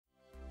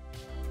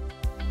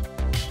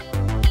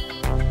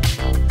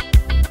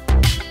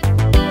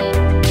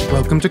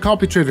Welcome to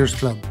Copytraders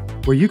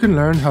Club, where you can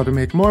learn how to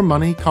make more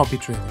money copy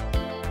trading.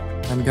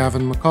 I'm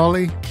Gavin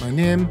Macaulay, my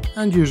name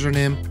and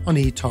username on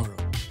eToro.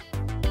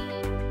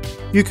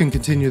 You can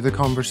continue the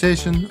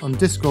conversation on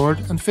Discord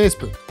and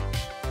Facebook.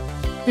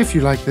 If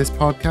you like this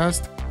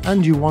podcast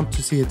and you want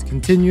to see it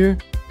continue,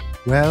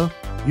 well,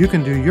 you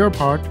can do your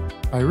part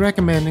by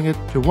recommending it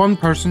to one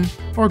person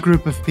or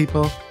group of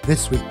people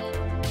this week.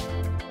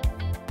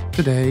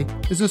 Today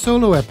is a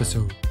solo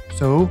episode,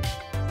 so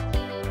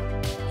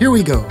here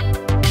we go.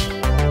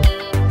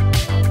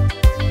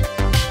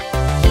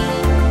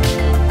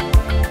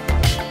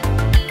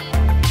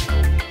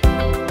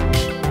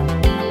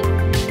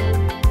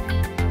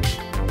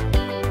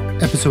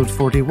 Episode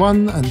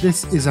 41, and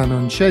this is an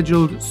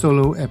unscheduled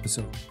solo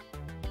episode.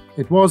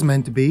 It was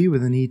meant to be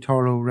with an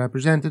eToro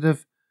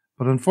representative,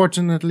 but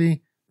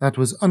unfortunately that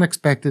was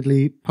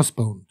unexpectedly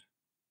postponed.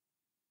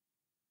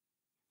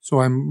 So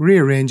I'm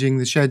rearranging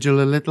the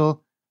schedule a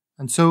little,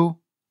 and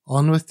so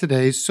on with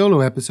today's solo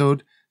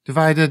episode,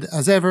 divided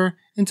as ever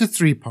into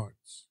 3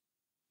 parts.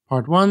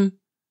 Part 1,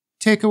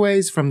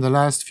 takeaways from the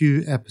last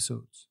few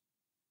episodes.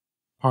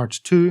 Part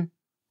 2,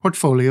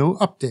 portfolio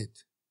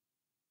update.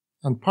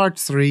 And Part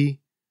 3,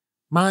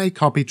 my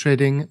copy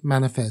trading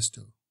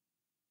manifesto.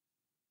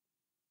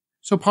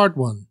 So Part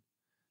 1,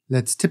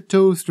 let's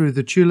tiptoe through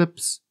the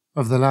tulips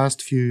of the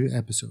last few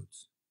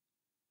episodes.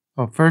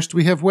 Up first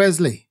we have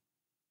Wesley.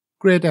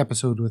 Great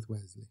episode with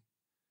Wesley.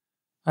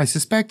 I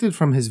suspected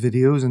from his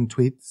videos and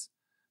tweets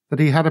that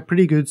he had a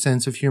pretty good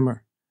sense of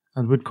humour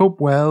and would cope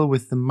well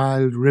with the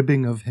mild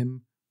ribbing of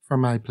him for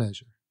my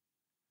pleasure.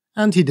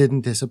 And he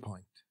didn't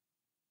disappoint.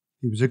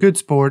 He was a good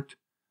sport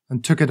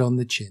and took it on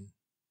the chin.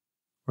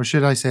 Or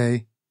should I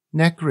say,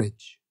 neck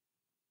ridge.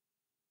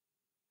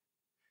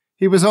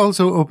 He was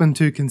also open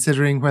to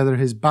considering whether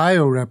his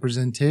bio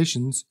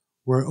representations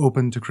were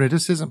open to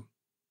criticism.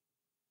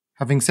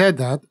 Having said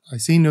that, I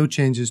see no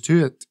changes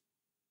to it.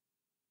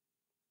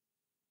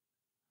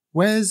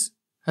 Wes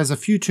has a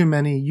few too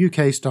many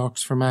UK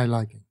stocks for my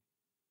liking,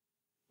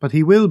 but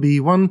he will be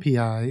one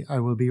PI I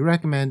will be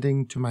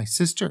recommending to my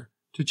sister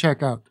to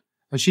check out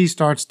as she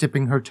starts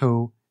dipping her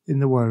toe in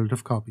the world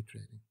of copy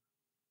trading.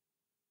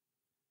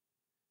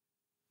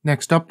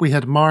 Next up we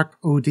had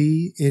Mark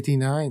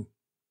OD89.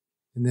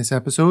 In this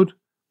episode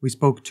we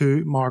spoke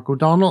to Mark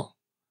O'Donnell,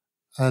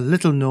 a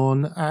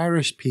little-known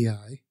Irish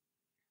PI,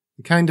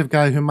 the kind of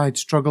guy who might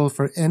struggle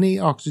for any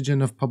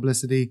oxygen of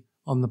publicity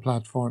on the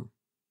platform.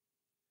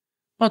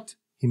 But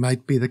he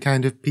might be the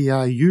kind of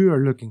PI you are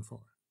looking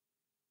for.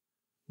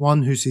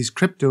 One who sees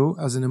crypto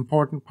as an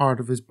important part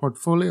of his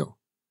portfolio,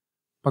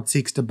 but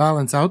seeks to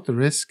balance out the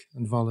risk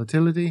and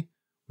volatility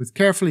with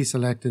carefully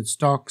selected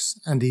stocks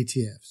and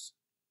ETFs.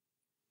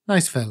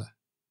 Nice fella.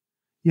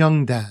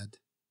 Young dad.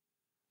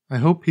 I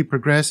hope he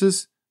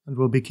progresses and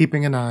will be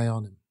keeping an eye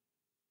on him.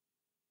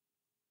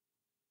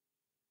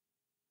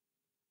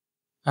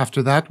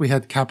 After that we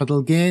had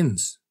capital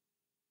gains.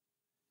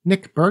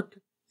 Nick Burke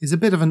is a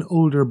bit of an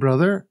older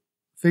brother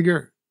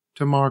figure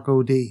to Mark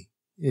OD,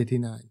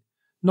 89.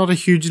 Not a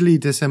hugely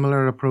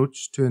dissimilar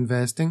approach to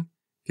investing,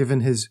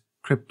 given his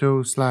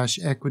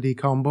crypto/equity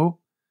combo,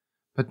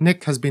 but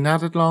Nick has been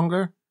at it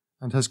longer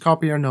and has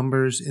copier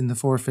numbers in the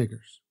 4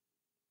 figures.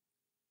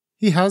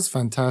 He has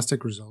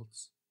fantastic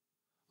results,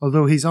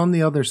 although he's on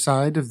the other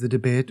side of the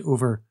debate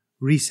over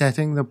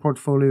resetting the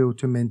portfolio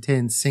to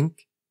maintain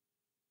sync.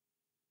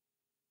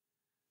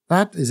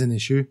 That is an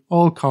issue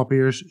all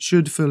copiers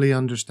should fully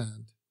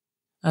understand,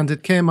 and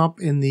it came up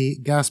in the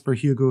Gasper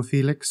Hugo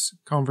Felix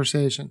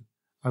conversation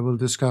I will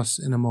discuss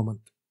in a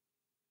moment.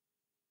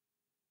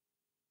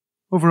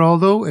 Overall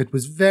though, it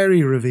was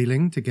very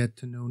revealing to get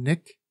to know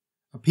Nick,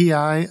 a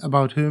PI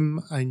about whom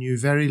I knew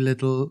very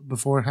little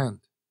beforehand.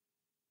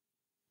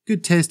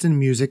 Good taste in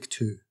music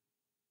too.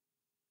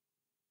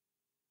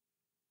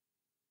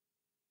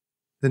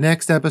 The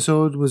next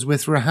episode was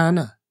with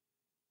Rahana.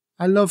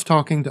 I love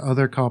talking to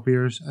other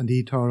copiers and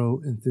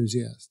eToro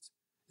enthusiasts.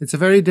 It's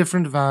a very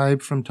different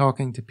vibe from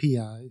talking to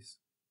PIs.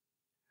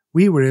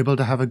 We were able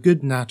to have a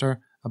good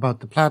natter about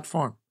the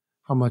platform,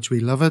 how much we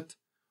love it,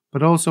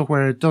 but also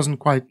where it doesn't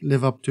quite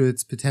live up to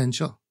its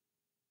potential.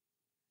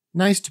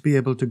 Nice to be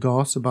able to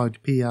goss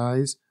about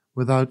PIs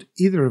without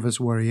either of us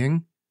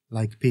worrying,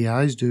 like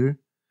PIs do,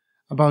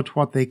 about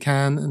what they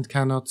can and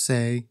cannot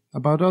say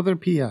about other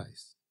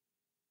PIs.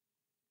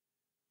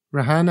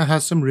 Rahana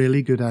has some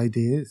really good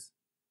ideas,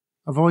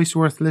 a voice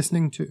worth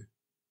listening to.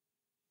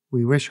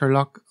 We wish her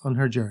luck on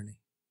her journey.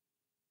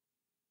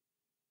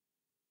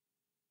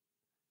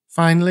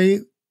 Finally,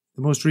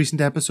 the most recent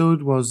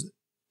episode was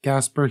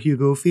Gasper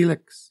Hugo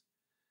Felix.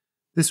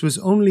 This was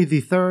only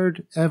the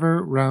 3rd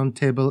ever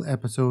roundtable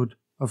episode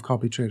of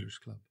Copytraders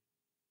Club.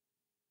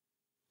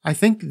 I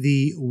think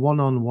the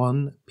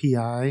one-on-one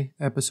PI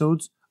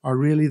episodes are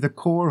really the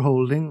core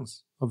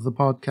holdings of the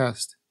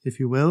podcast,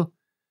 if you will,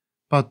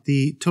 but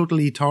the Total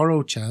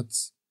eToro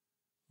chats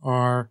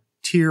are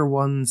Tier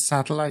 1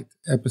 satellite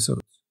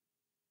episodes.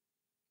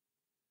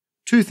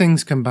 2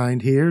 things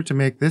combined here to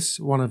make this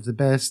one of the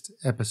best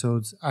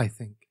episodes, I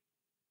think.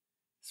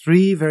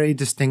 3 very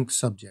distinct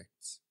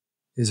subjects.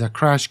 is a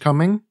crash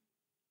coming,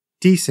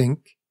 desync,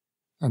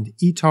 and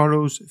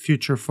eToro's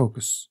future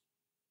focus.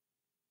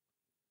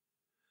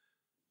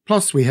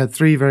 Plus, we had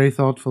 3 very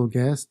thoughtful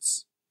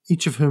guests,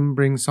 each of whom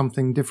brings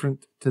something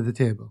different to the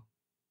table.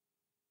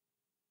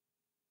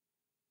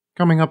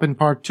 Coming up in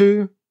part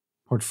 2,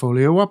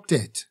 Portfolio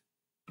Update.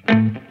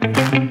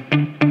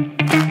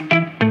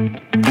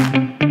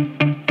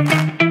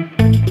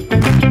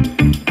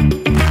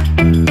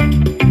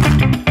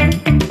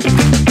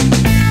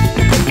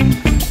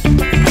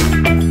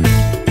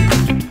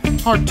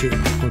 Part 2,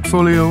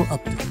 Portfolio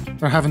Update.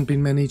 There haven't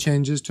been many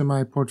changes to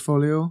my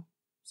portfolio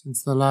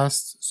since the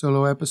last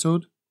solo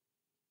episode.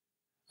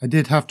 I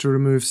did have to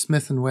remove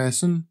Smith &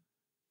 Wesson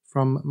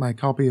from my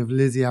copy of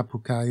Lizia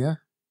Pukaya.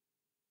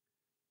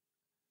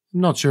 I'm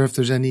not sure if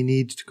there's any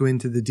need to go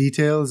into the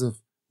details of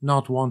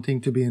not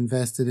wanting to be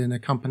invested in a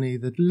company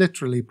that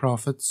literally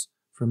profits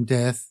from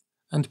death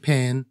and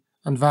pain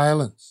and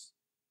violence.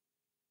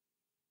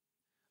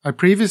 I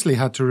previously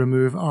had to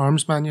remove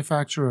arms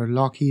manufacturer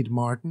Lockheed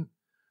Martin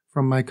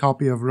from my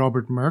copy of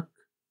Robert Merck.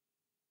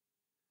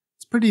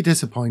 It's pretty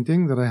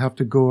disappointing that I have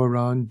to go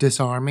around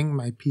disarming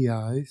my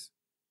PIs.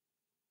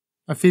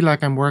 I feel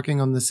like I'm working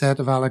on the set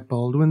of Alec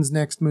Baldwin's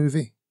next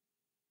movie.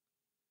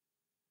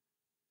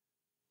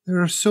 There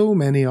are so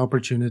many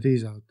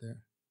opportunities out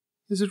there.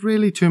 Is it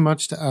really too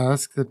much to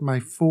ask that my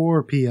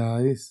 4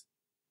 PIs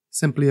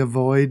simply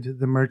avoid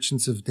the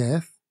merchants of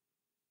death?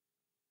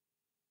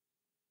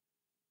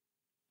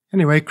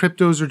 Anyway,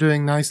 cryptos are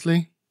doing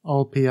nicely.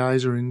 All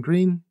PIs are in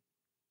green.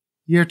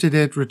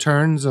 Year-to-date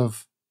returns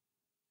of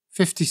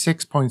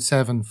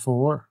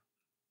 56.74,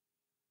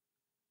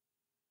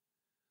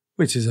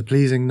 which is a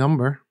pleasing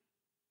number.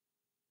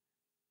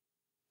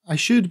 I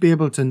should be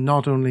able to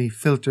not only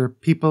filter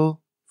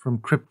people from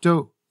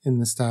crypto in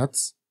the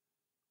stats,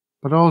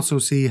 but also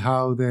see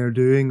how they're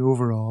doing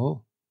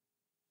overall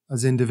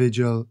as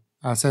individual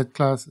asset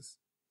classes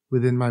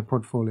within my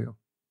portfolio.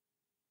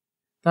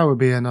 That would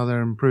be another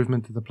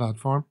improvement to the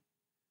platform.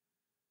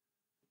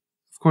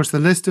 Of course, the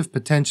list of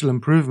potential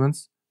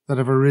improvements that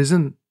have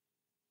arisen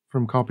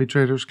from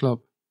Copytraders Club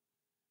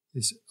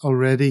is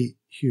already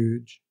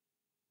huge.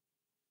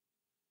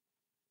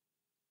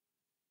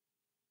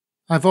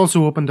 I've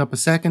also opened up a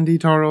second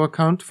eToro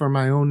account for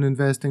my own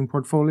investing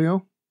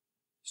portfolio.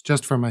 It's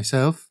just for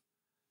myself,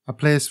 a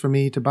place for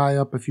me to buy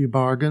up a few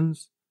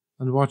bargains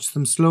and watch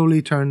them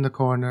slowly turn the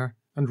corner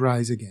and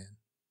rise again.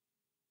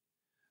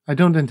 I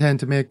don't intend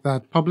to make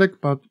that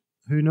public, but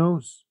who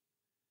knows?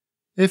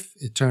 If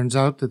it turns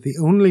out that the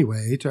only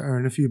way to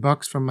earn a few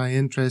bucks from my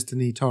interest in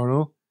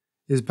eToro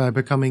is by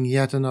becoming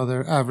yet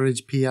another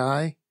average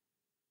PI,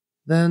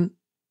 then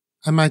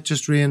I might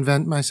just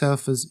reinvent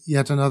myself as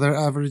yet another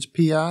average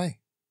PI.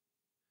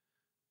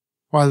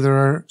 While there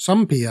are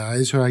some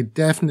PIs who I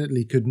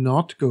definitely could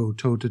not go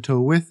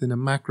toe-to-toe with in a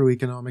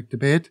macroeconomic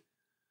debate,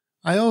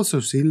 I also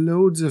see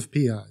loads of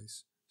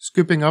PIs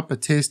scooping up a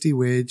tasty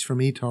wage from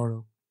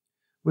eToro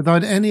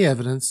without any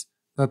evidence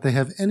that they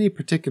have any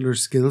particular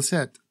skill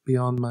set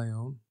beyond my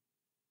own.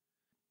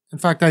 In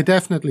fact, I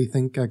definitely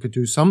think I could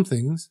do some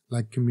things,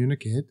 like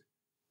communicate,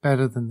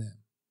 better than them.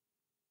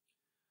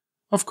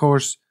 Of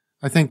course,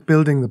 I think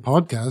building the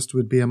podcast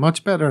would be a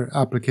much better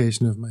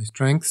application of my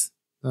strengths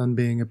than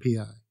being a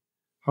PI.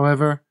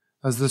 However,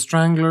 as the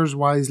Stranglers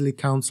wisely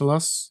counsel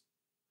us,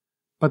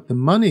 but the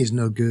money's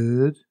no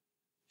good,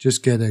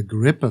 just get a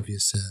grip of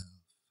yourself.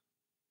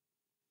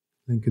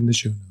 Link in the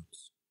show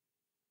notes.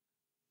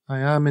 I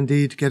am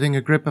indeed getting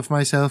a grip of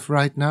myself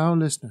right now,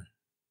 listener.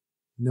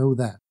 Know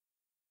that.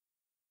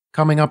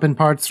 Coming up in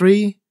part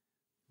 3,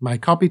 my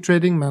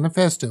Copytrading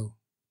Manifesto.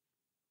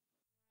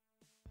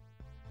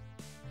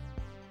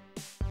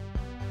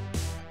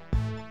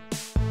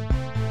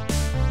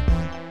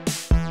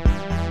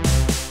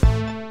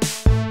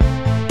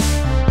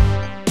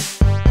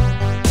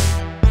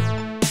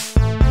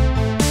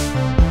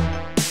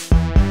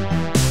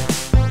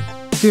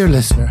 Dear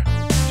listener,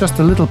 just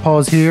a little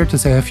pause here to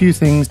say a few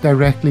things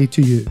directly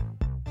to you.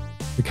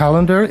 The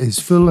calendar is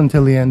full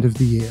until the end of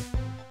the year.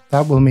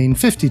 That will mean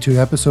 52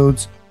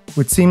 episodes,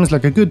 which seems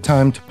like a good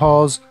time to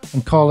pause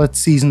and call it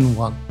Season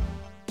 1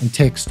 and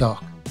take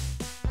stock.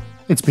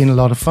 It's been a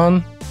lot of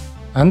fun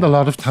and a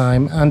lot of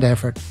time and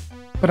effort,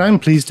 but I'm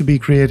pleased to be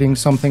creating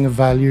something of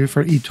value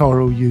for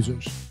eToro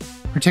users,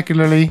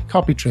 particularly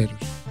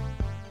Copytraders.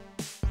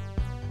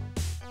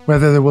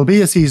 Whether there will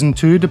be a Season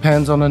 2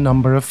 depends on a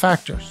number of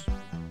factors.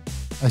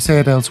 I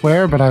say it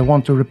elsewhere, but I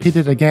want to repeat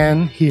it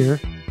again here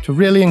to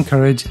really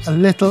encourage a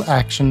little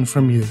action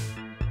from you.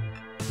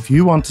 If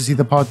you want to see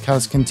the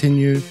podcast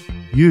continue,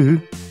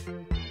 you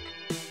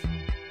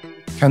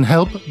can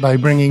help by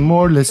bringing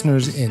more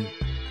listeners in.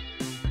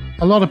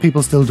 A lot of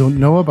people still don't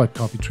know about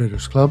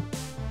Copytraders Club,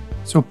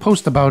 so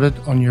post about it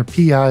on your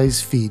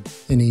PI's feed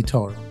in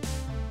eToro.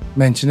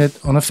 Mention it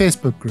on a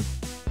Facebook group,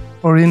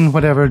 or in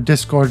whatever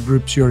Discord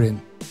groups you're in.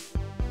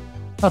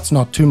 That's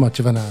not too much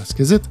of an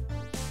ask, is it?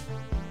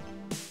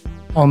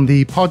 On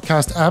the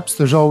podcast apps,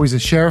 there's always a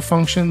share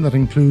function that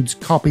includes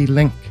copy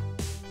link.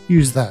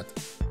 Use that.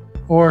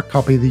 or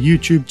copy the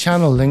YouTube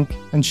channel link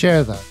and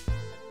share that.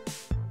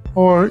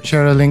 Or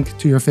share a link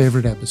to your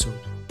favourite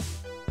episode.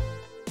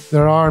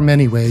 There are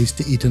many ways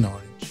to eat an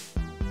orange.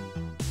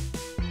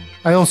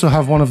 I also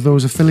have one of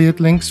those affiliate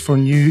links for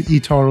new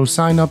eToro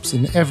sign-ups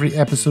in every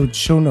episode's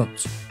show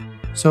notes.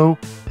 So,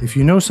 if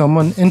you know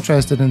someone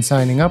interested in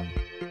signing up,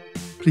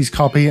 please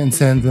copy and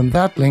send them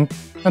that link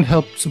and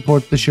help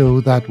support the show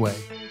that way.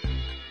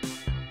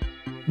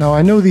 Now,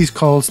 I know these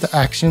calls to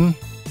action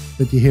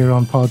that you hear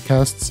on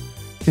podcasts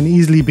can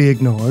easily be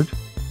ignored,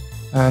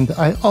 and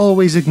I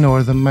always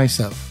ignore them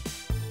myself,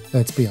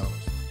 let's be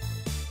honest.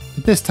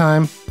 But this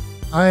time,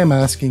 I am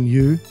asking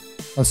you,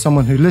 as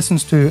someone who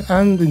listens to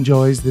and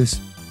enjoys this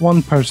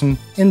one-person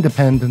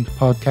independent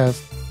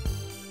podcast,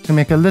 to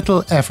make a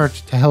little effort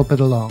to help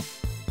it along.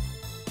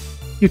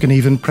 You can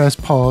even press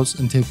pause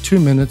and take 2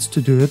 minutes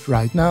to do it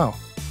right now.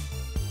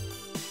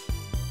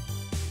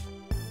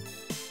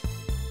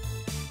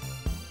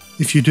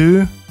 If you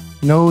do,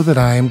 know that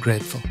I am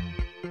grateful.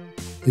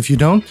 If you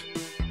don't,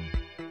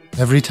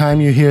 every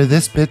time you hear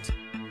this bit,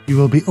 you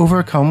will be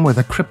overcome with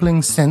a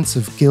crippling sense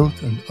of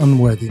guilt and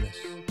unworthiness.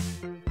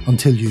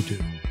 Until you do.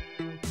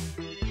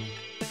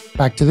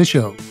 Back to the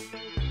show.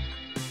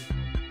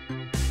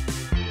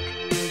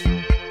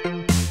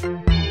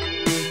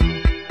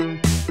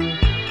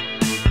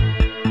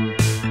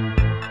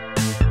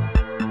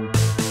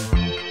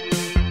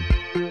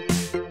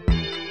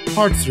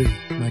 Part 3,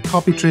 my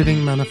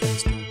Copytrading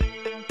Manifesto.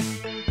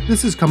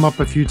 This has come up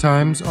a few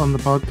times on the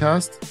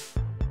podcast,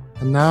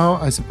 and now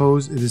I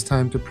suppose it is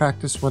time to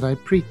practice what I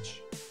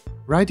preach,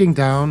 writing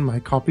down my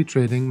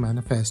Copytrading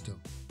Manifesto.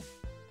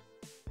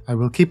 I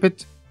will keep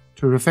it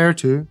to refer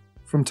to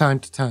from time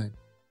to time,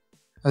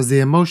 as the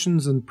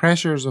emotions and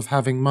pressures of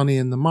having money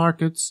in the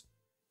markets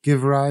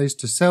give rise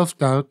to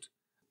self-doubt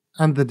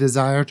and the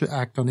desire to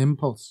act on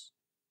impulse.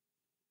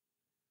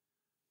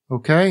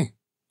 Okay,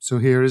 so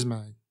here is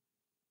mine.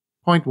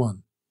 Point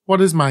 1.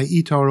 What is my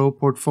eToro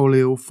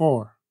portfolio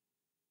for?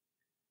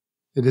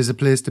 It is a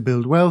place to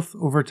build wealth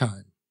over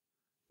time,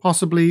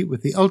 possibly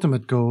with the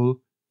ultimate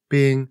goal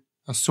being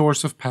a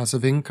source of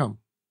passive income.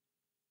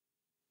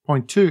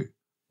 Point 2.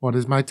 What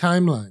is my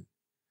timeline?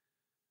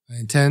 I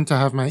intend to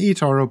have my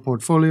eToro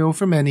portfolio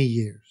for many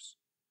years.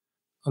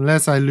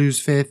 Unless I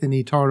lose faith in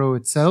eToro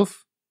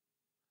itself,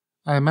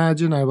 I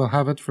imagine I will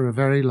have it for a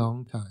very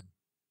long time.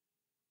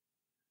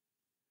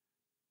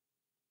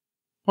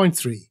 Point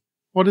 3.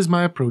 What is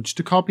my approach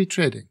to copy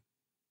trading?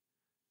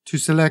 To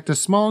select a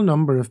small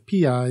number of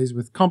PIs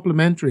with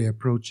complementary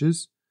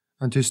approaches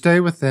and to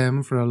stay with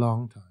them for a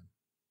long time.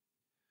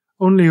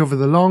 Only over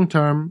the long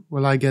term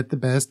will I get the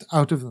best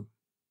out of them.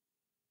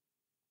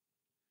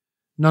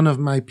 None of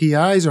my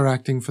PIs are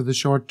acting for the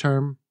short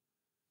term,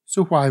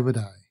 so why would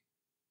I?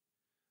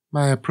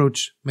 My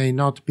approach may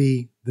not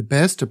be the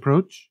best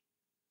approach,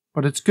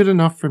 but it's good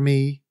enough for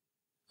me,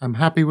 I'm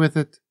happy with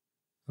it,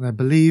 and I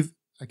believe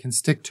I can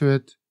stick to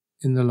it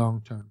in the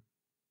long term.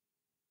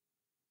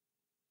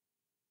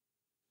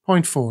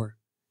 Point 4.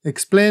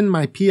 Explain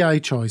my PI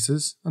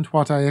choices and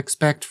what I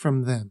expect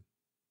from them.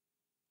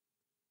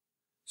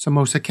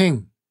 Samosa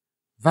King,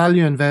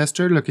 value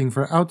investor looking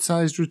for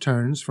outsized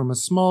returns from a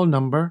small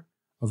number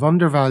of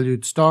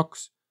undervalued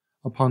stocks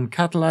upon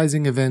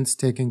catalyzing events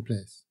taking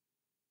place.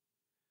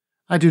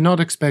 I do not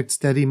expect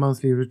steady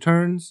monthly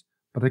returns,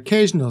 but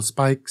occasional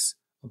spikes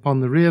upon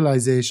the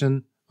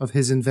realization of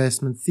his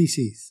investment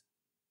theses.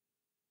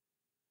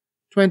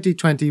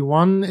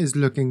 2021 is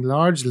looking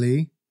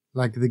largely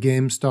like the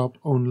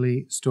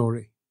GameStop-only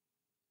story.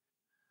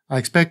 I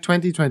expect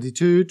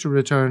 2022 to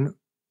return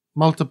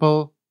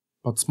multiple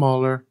but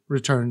smaller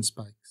return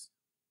spikes.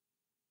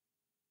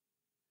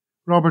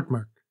 Robert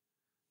Merck,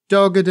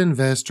 dogged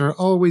investor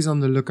always on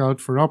the lookout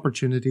for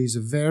opportunities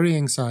of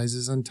varying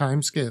sizes and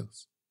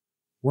timescales.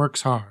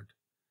 Works hard.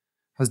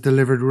 Has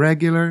delivered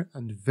regular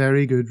and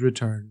very good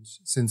returns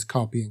since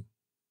copying.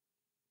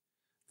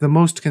 The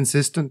most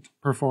consistent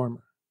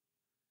performer.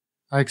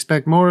 I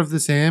expect more of the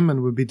same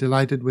and would be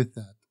delighted with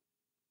that.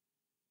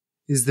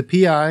 Is the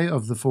PI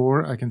of the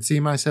 4 I can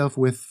see myself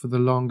with for the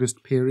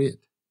longest period.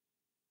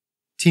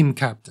 Team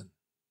captain.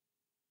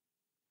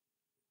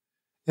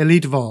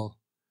 Elite Vol.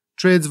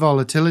 Trades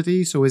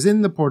volatility, so is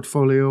in the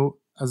portfolio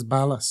as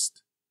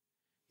ballast.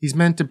 He's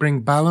meant to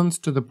bring balance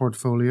to the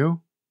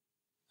portfolio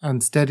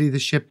and steady the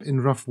ship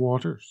in rough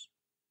waters.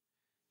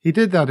 He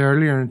did that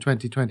earlier in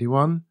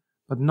 2021,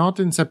 but not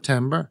in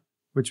September,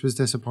 which was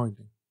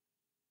disappointing.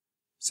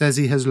 Says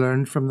he has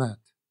learned from that.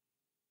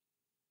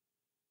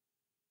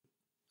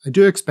 I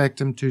do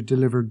expect him to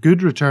deliver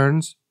good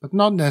returns, but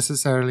not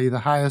necessarily the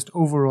highest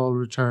overall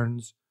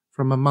returns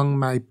from among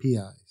my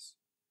PIs.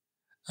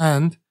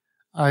 And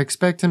I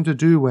expect him to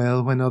do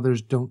well when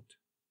others don't.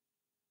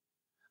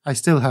 I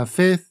still have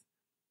faith,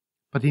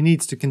 but he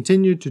needs to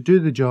continue to do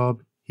the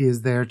job he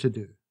is there to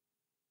do.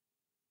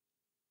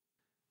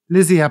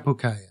 Lizzie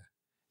Apokaya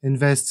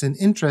invests in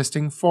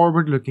interesting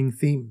forward-looking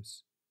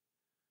themes.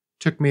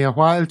 Took me a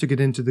while to get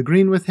into the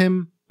green with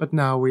him, but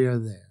now we are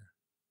there.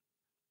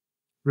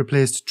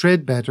 Replaced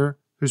Trade Better,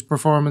 whose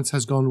performance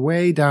has gone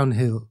way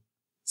downhill,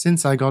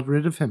 since I got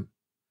rid of him,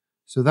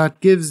 so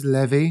that gives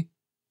Levy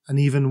an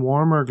even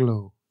warmer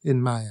glow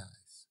in my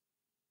eyes.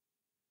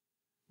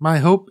 My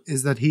hope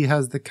is that he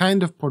has the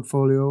kind of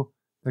portfolio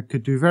that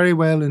could do very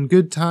well in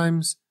good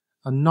times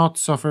and not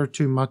suffer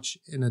too much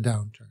in a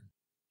downturn.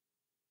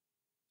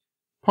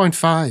 Point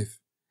 5.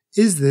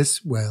 Is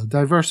this well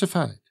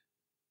diversified?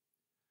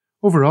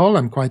 Overall,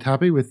 I'm quite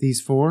happy with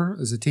these 4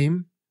 as a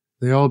team.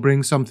 They all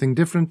bring something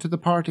different to the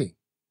party.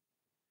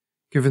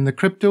 Given the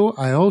crypto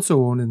I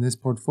also own in this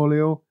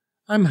portfolio,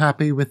 I'm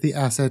happy with the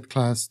asset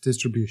class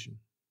distribution.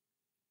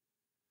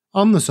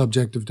 On the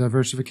subject of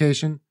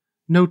diversification,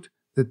 note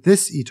that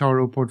this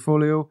eToro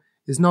portfolio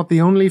is not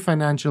the only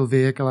financial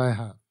vehicle I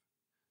have,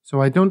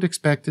 so I don't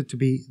expect it to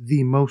be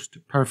the most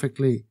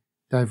perfectly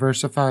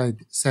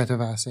diversified set of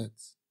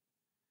assets.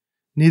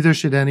 Neither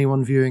should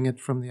anyone viewing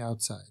it from the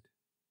outside.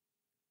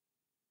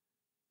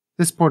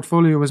 This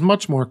portfolio is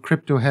much more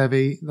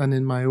crypto-heavy than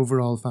in my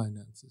overall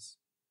finances.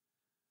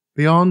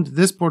 Beyond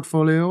this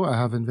portfolio, I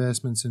have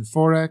investments in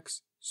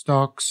Forex,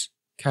 stocks,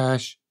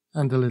 cash,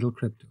 and a little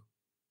crypto.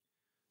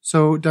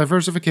 So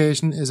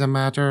diversification is a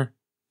matter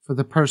for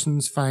the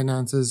person's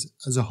finances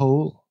as a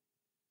whole.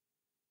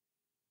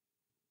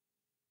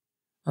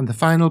 And the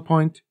final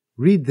point,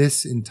 read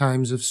this in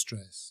times of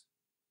stress.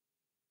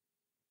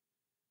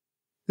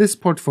 This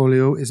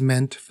portfolio is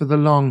meant for the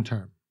long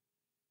term.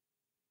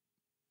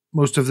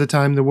 Most of the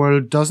time the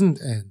world doesn't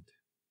end.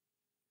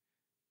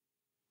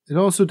 It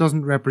also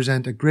doesn't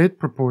represent a great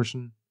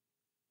proportion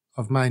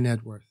of my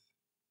net worth.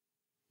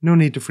 No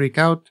need to freak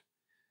out.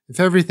 If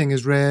everything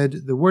is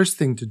red, the worst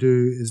thing to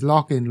do is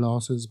lock in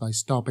losses by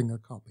stopping a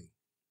copy.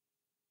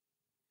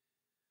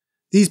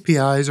 These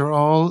PIs are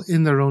all,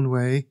 in their own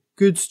way,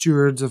 good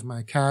stewards of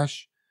my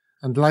cash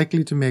and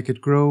likely to make it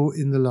grow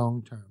in the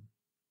long term.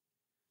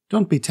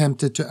 Don't be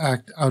tempted to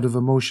act out of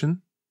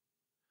emotion.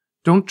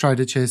 Don't try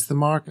to chase the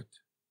market.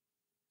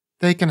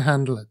 They can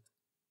handle it.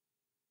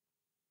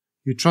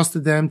 You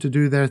trusted them to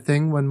do their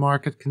thing when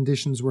market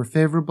conditions were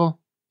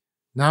favorable.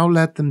 Now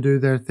let them do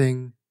their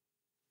thing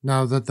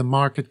now that the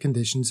market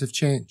conditions have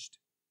changed.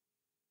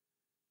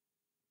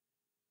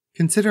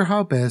 Consider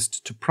how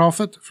best to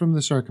profit from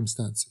the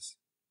circumstances.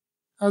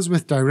 As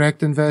with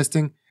direct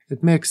investing,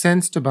 it makes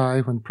sense to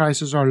buy when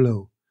prices are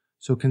low,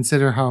 so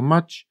consider how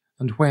much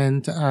and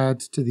when to add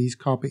to these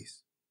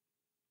copies.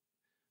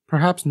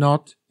 Perhaps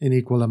not in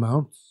equal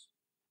amounts.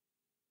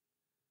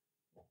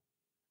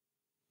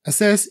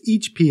 Assess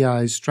each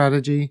PI's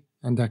strategy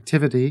and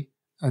activity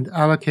and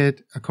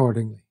allocate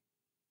accordingly.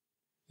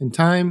 In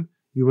time,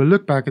 you will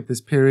look back at this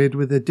period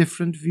with a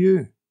different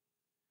view.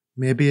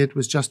 Maybe it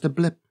was just a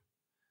blip.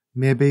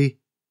 Maybe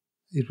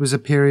it was a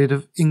period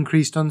of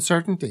increased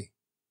uncertainty.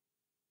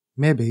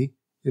 Maybe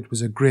it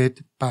was a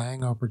great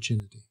buying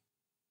opportunity.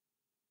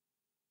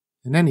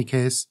 In any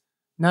case,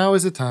 now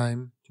is a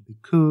time to be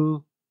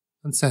cool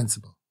and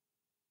sensible.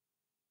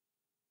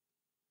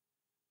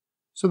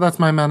 So that's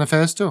my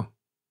manifesto.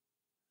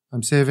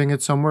 I'm saving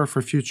it somewhere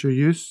for future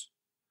use.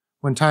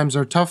 When times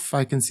are tough,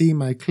 I can see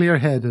my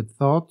clear-headed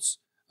thoughts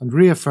and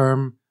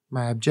reaffirm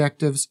my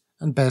objectives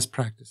and best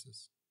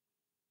practices.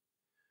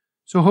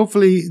 So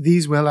hopefully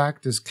these will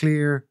act as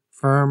clear,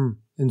 firm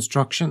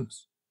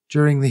instructions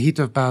during the heat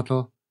of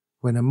battle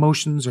when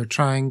emotions are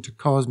trying to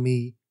cause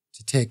me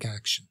to take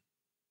action.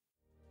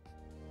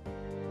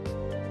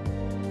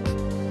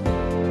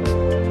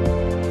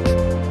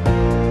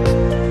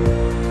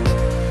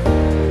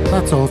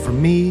 That's all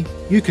from me.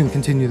 You can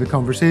continue the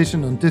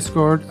conversation on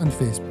Discord and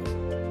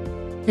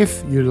Facebook.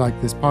 If you like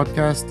this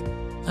podcast,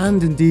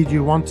 and indeed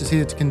you want to see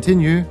it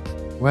continue,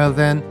 well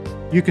then,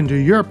 you can do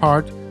your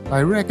part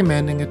by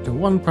recommending it to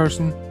one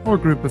person or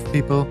group of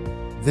people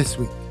this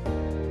week.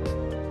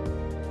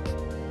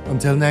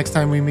 Until next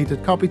time we meet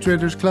at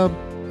Copytraders Club,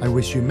 I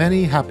wish you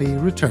many happy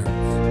returns.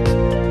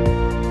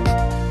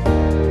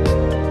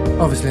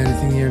 Obviously,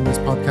 anything here in this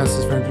podcast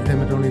is for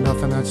entertainment only, not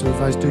financial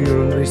advice. Do your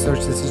own research.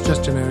 This is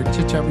just generic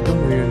chit-chat. We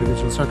don't know your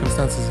individual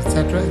circumstances,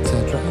 etc.,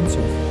 etc., and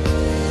so forth.